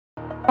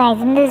Guys,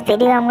 in this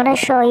video I'm gonna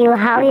show you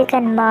how you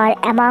can mod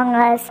Among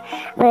Us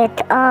with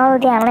all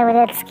the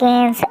unlimited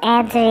skins,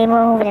 ads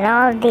removed, and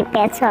all the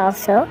pets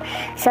also.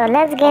 So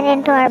let's get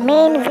into our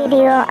main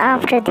video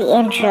after the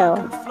intro.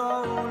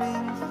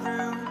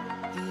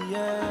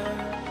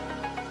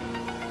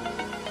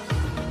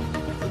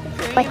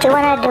 What you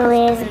wanna do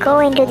is go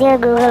into your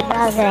Google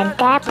browser and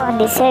tap on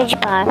the search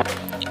bar.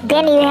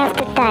 Then you have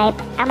to type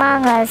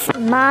Among Us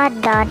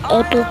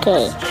mod.apk.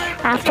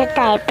 After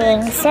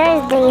typing,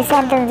 search the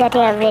sentence that you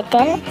have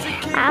written.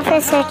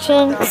 After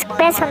searching,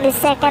 press on the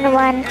second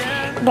one,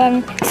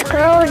 then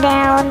scroll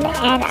down,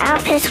 and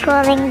after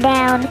scrolling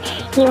down,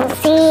 you will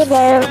see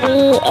there will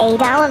be a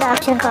download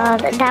option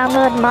called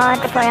Download Mod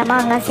for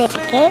Among Us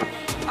APK.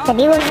 Then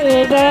you will be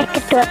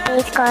redirected to a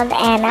page called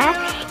Anna,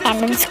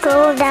 and then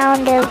scroll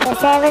down. There will be a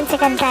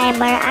 7-second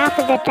timer.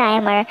 After the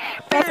timer,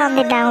 press on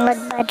the download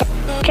button.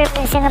 After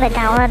pressing on the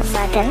download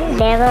button,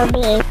 there will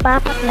be a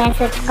pop-up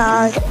message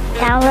called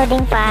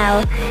Downloading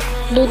File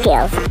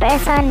Details.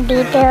 Press on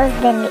Details,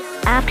 then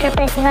after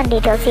pressing on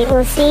Details, you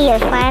will see your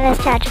file has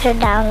started to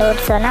download.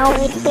 So now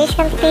wait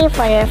patiently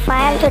for your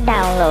file to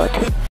download.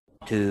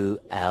 2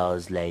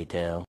 hours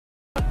later.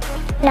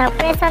 Now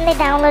press on the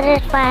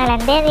downloaded file,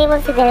 and then you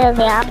will see there will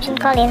be an option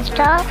called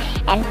Install,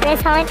 and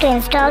press on it to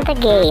install the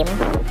game.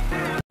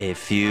 A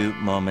few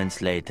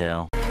moments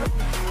later.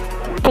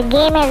 The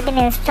game has been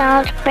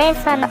installed.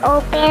 Press on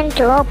Open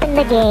to open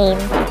the game.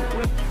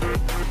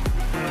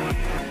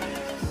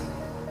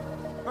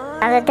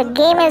 Now that the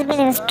game has been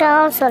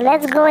installed, so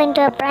let's go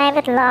into a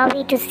private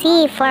lobby to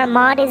see if our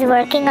mod is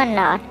working or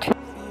not.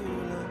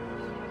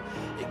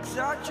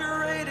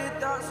 Exaggerated,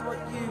 that's what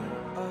you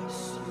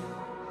assume.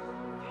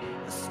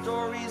 The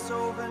story's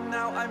over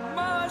now, I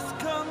must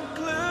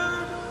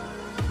conclude.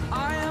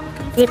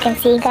 As you can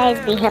see, guys,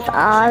 we have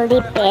all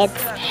the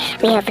pets.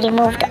 We have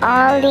removed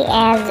all the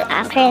ads.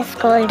 After I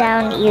scroll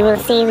down, you will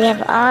see we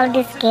have all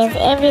the skins,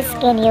 every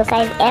skin you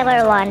guys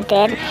ever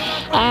wanted.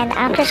 And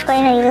after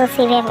scrolling down, you will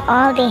see we have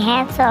all the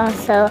hats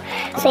also.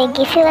 So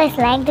if you guys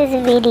like this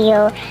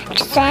video,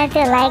 smash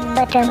the like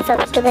button,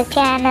 subscribe to the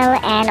channel,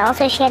 and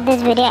also share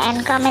this video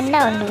and comment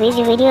down which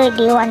video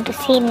do you want to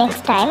see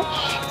next time.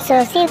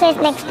 So see you guys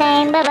next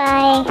time. Bye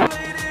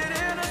bye.